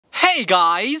Hey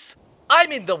guys!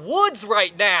 I'm in the woods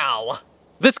right now!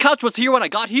 This couch was here when I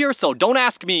got here, so don't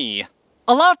ask me.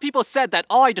 A lot of people said that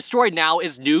all I destroyed now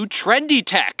is new trendy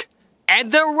tech.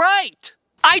 And they're right!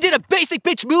 I did a basic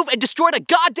bitch move and destroyed a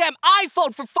goddamn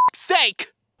iPhone for fuck's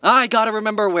sake! I gotta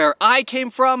remember where I came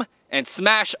from and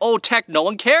smash old tech no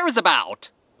one cares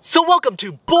about. So welcome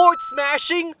to Board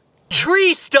Smashing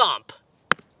Tree Stump!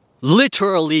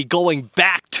 Literally going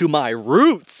back to my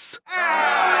roots.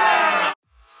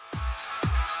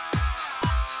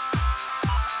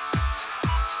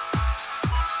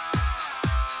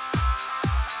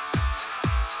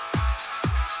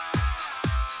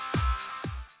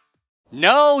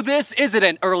 No, this isn't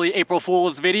an early April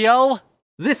Fool's video.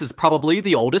 This is probably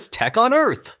the oldest tech on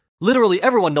Earth. Literally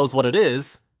everyone knows what it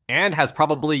is, and has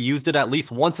probably used it at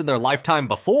least once in their lifetime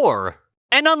before.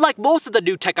 And unlike most of the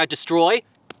new tech I destroy,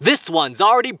 this one's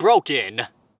already broken.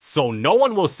 So no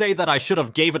one will say that I should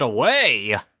have gave it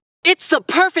away. It's the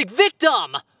perfect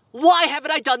victim! Why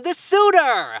haven't I done this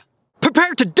sooner?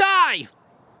 Prepare to die!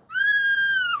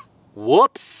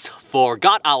 Whoops,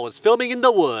 forgot I was filming in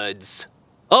the woods.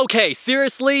 Okay,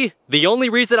 seriously, the only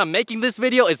reason I'm making this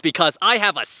video is because I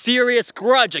have a serious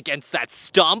grudge against that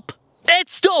stump. It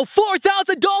stole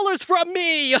 $4,000 from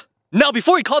me! Now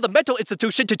before you call the mental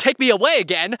institution to take me away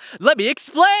again, let me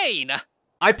explain!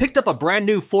 I picked up a brand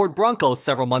new Ford Bronco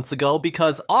several months ago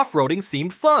because off-roading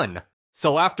seemed fun.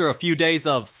 So after a few days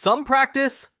of some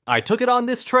practice, I took it on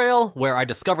this trail where I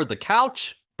discovered the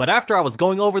couch, but after I was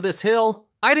going over this hill,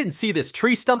 I didn't see this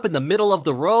tree stump in the middle of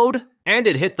the road, and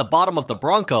it hit the bottom of the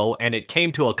Bronco and it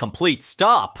came to a complete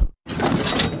stop.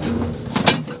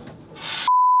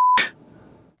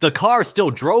 The car still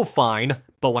drove fine,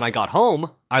 but when I got home,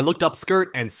 I looked up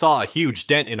skirt and saw a huge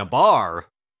dent in a bar.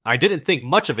 I didn't think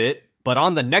much of it, but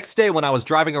on the next day when I was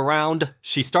driving around,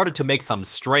 she started to make some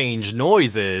strange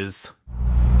noises.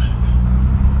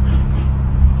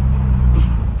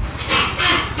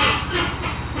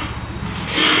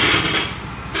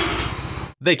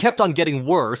 They kept on getting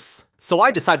worse, so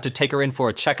I decided to take her in for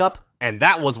a checkup, and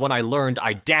that was when I learned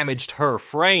I damaged her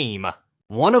frame.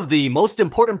 One of the most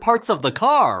important parts of the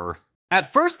car.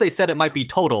 At first they said it might be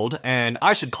totaled, and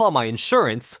I should call my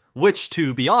insurance, which,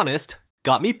 to be honest,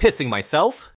 got me pissing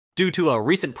myself, due to a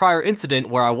recent prior incident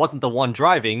where I wasn't the one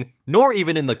driving, nor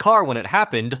even in the car when it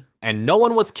happened, and no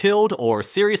one was killed or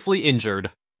seriously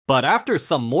injured. But after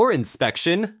some more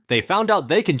inspection, they found out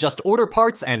they can just order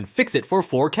parts and fix it for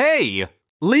 $4K.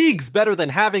 Leagues better than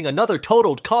having another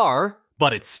totaled car,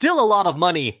 but it's still a lot of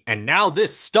money, and now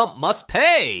this stump must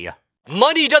pay.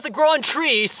 Money doesn't grow on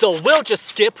trees, so we'll just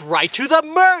skip right to the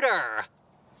murder.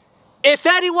 If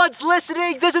anyone's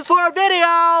listening, this is for our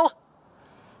video.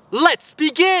 Let's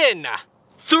begin.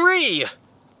 3,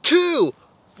 2,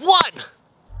 1.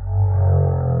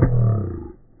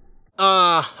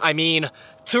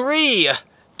 3,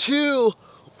 2,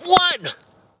 1.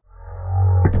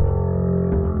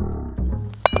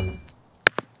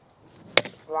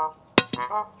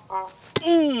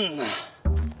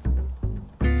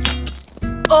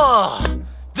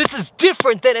 This is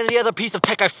different than any other piece of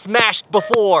tech I've smashed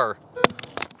before.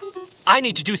 I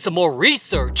need to do some more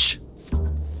research.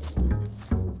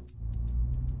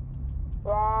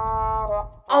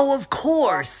 Oh, of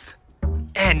course.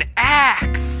 An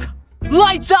axe.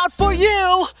 Lights out for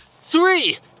you.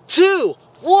 3, 2,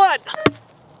 1.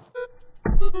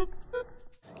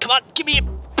 Come on, give me it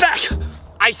back.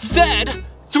 I said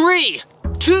 3,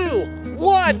 2,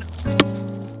 1.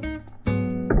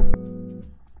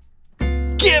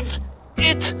 Give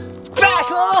it back!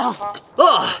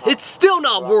 It's still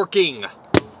not working!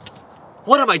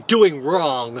 What am I doing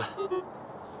wrong?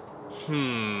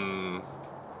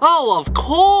 Oh, of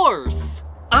course!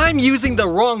 I'm using the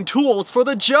wrong tools for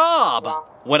the job!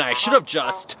 When I should have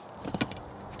just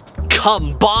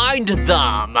combined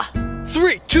them!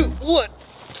 3, 2, 1!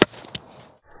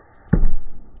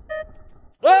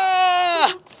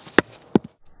 Ah!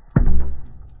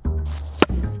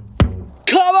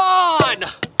 Come on!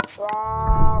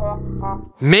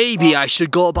 Maybe I should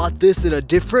go about this in a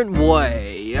different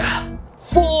way.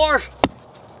 4!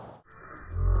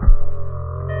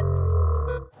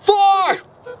 4!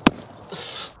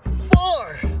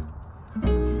 4!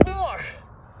 4!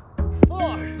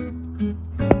 4!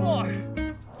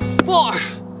 4!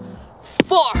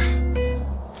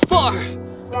 4!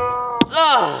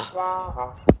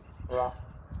 4! 4!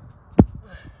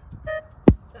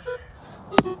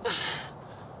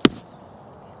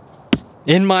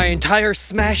 In my entire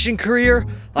smashing career,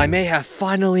 I may have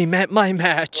finally met my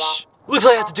match. Looks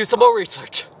like I have to do some more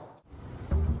research.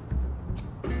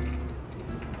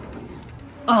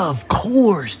 Of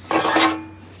course.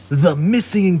 The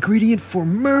missing ingredient for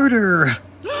murder!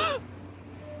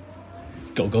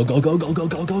 Go, go, go, go, go, go,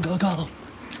 go, go, go, go.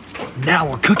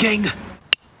 Now we're cooking!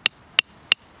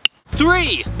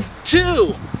 3, 2,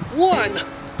 1.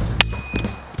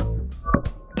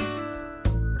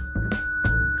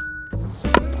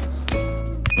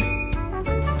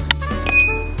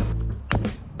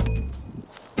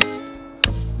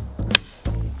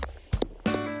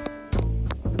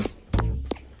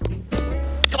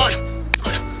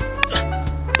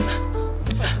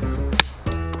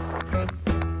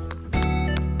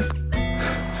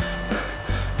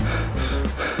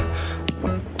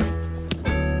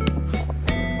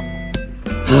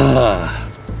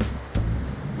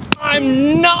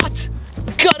 I'm not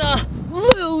gonna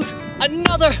lose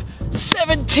another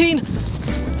 17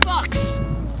 bucks.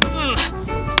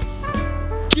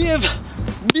 Give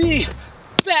me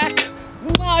back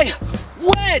my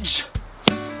wedge.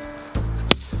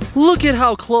 Look at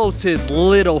how close his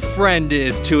little friend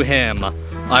is to him.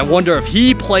 I wonder if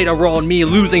he played a role in me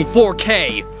losing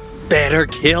 4K. Better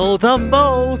kill them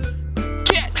both.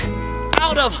 Get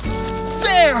out of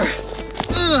there.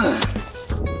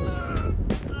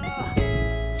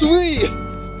 3,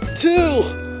 2,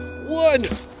 1.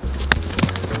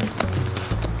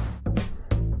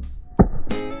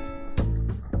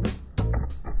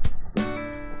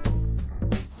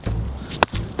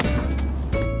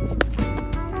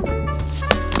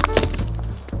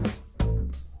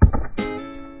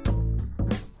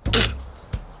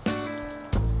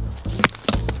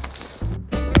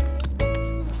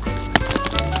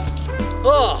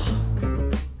 Oh.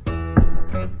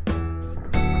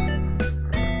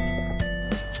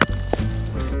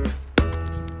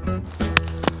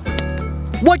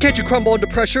 Why can't you crumble under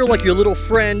pressure like your little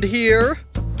friend here?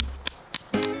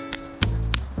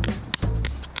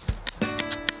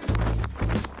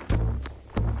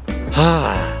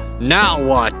 Now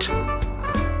what?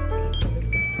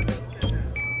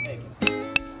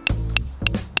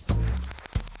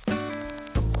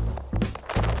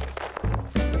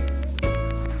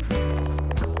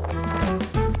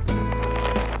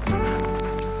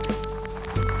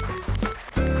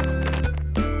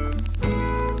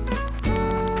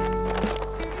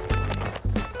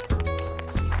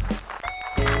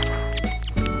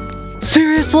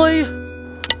 Seriously?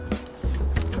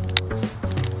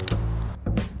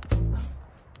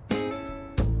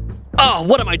 Oh,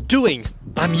 what am I doing?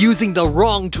 I'm using the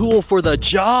wrong tool for the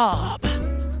job.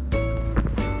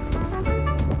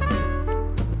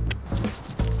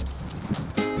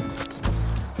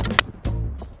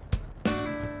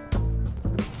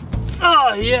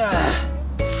 Oh yeah.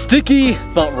 Sticky,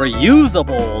 but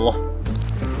reusable.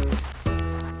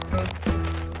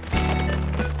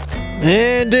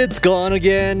 And it's gone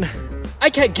again.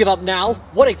 I can't give up now.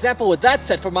 What example would that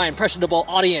set for my impressionable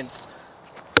audience?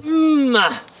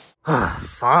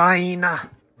 Fine.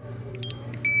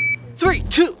 3,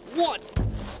 2, 1.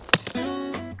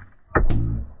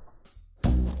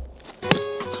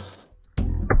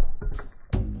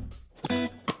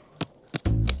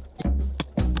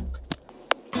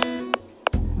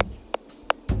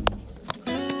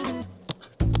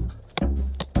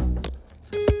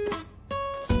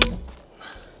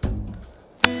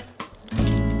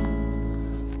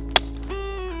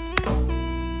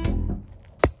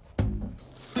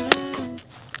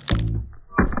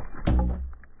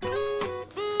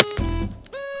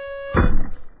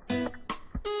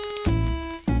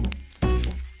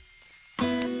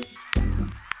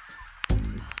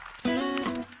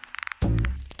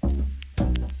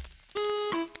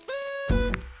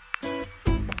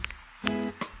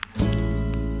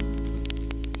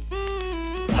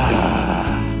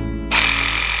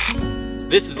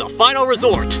 This is the final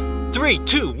resort. 3,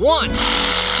 2, 1.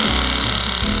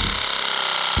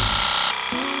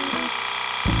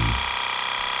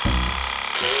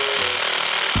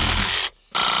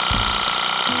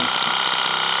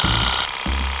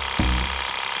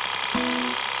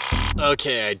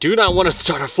 Okay, I do not want to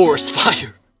start a forest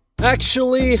fire.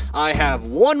 Actually, I have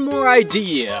one more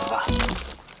idea.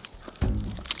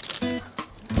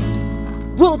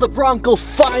 Will the Bronco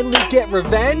finally get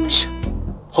revenge?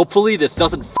 Hopefully this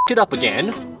doesn't f it up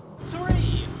again.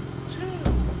 3, 2,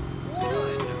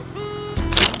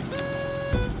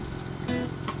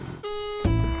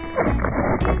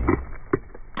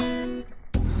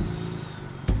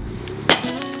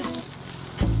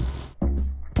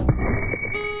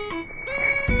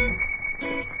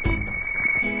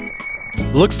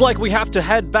 1. Looks like we have to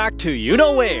head back to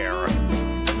you-know-where.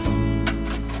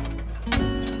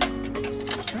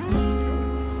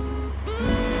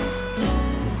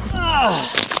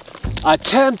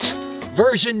 Attempt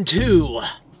version 2.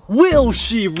 Will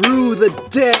she rue the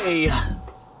day?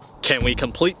 Can we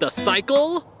complete the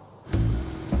cycle?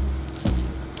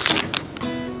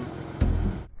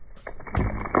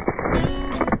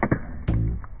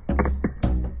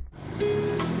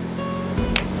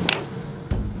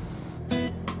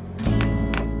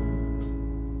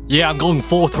 Yeah, I'm going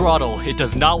full throttle. It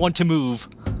does not want to move.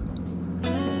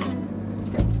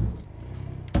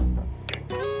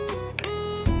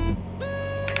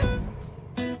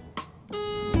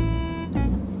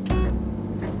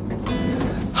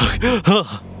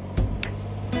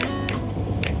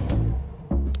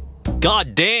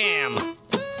 God damn!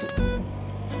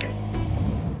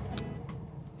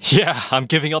 Yeah, I'm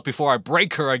giving up before I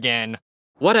break her again.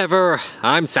 Whatever,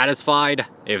 I'm satisfied.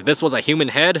 If this was a human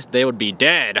head, they would be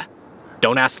dead.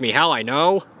 Don't ask me how I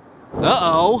know.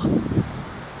 Uh-oh.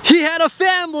 He had a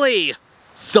family!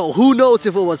 So who knows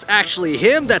if it was actually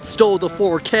him that stole the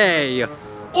 4K?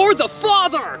 Or the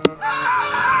father!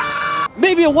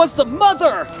 Maybe it was the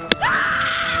mother!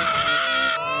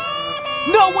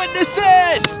 No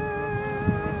witnesses!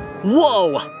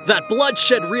 Whoa, that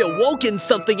bloodshed reawoken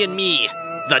something in me.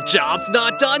 The job's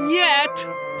not done yet.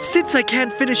 Since I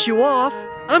can't finish you off,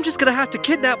 I'm just gonna have to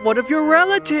kidnap one of your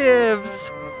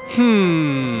relatives.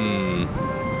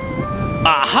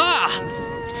 Aha!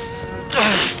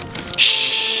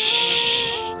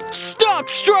 Shh! Stop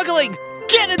struggling!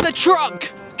 Get in the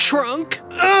trunk! Trunk?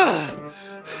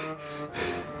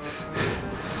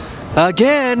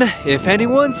 Again, if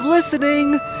anyone's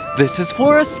listening, this is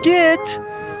for a skit.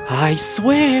 I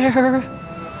swear.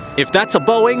 If that's a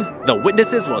Boeing, the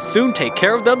witnesses will soon take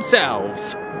care of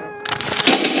themselves.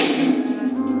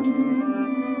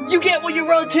 You get what your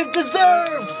relative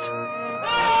deserves!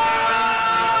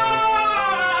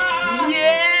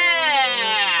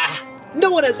 Yeah!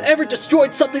 No one has ever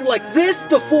destroyed something like this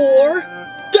before!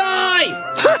 Die!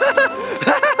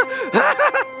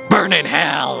 Burn in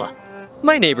hell!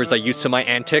 My neighbors are used to my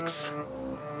antics.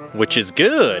 Which is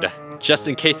good, just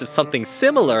in case if something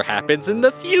similar happens in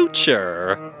the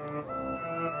future.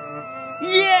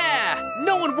 Yeah!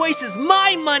 No one wastes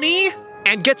my money!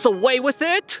 And gets away with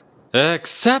it?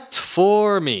 Except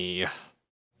for me.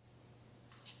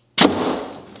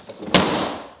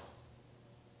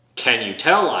 Can you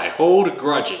tell I hold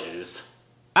grudges?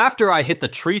 After I hit the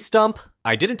tree stump,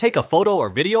 I didn't take a photo or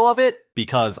video of it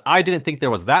because I didn't think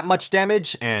there was that much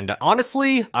damage, and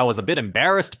honestly, I was a bit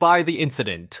embarrassed by the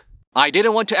incident. I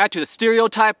didn't want to add to the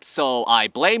stereotype, so I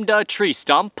blamed a tree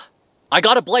stump. I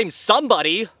gotta blame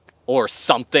somebody, or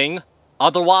something.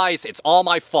 Otherwise, it's all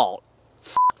my fault.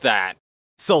 F that.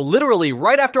 So literally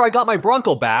right after I got my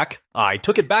Bronco back, I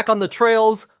took it back on the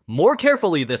trails, more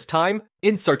carefully this time,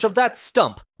 in search of that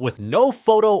stump, with no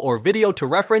photo or video to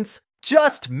reference,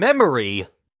 just memory.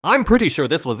 I'm pretty sure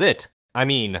this was it. I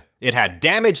mean, it had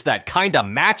damage that kinda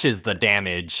matches the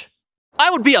damage. I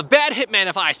would be a bad hitman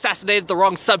if I assassinated the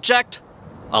wrong subject,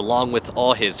 along with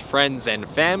all his friends and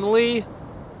family.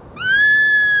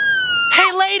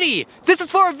 Hey lady, this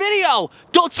is for a video!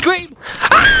 Don't scream!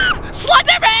 Ah!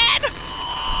 Slenderman!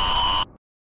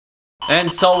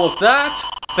 And so with that,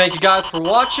 thank you guys for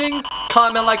watching,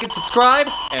 comment, like, and subscribe,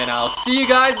 and I'll see you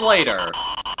guys later.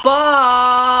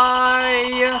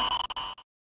 Bye!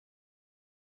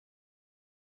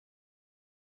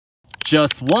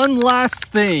 Just one last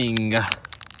thing.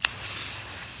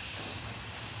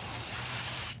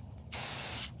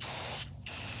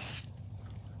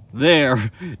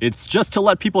 There, it's just to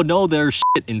let people know there's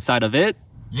shit inside of it.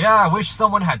 Yeah, I wish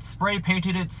someone had spray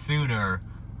painted it sooner.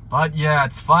 But yeah,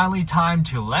 it's finally time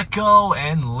to let go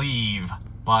and leave.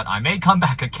 But I may come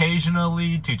back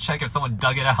occasionally to check if someone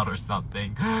dug it out or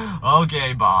something.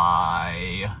 Okay,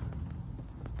 bye.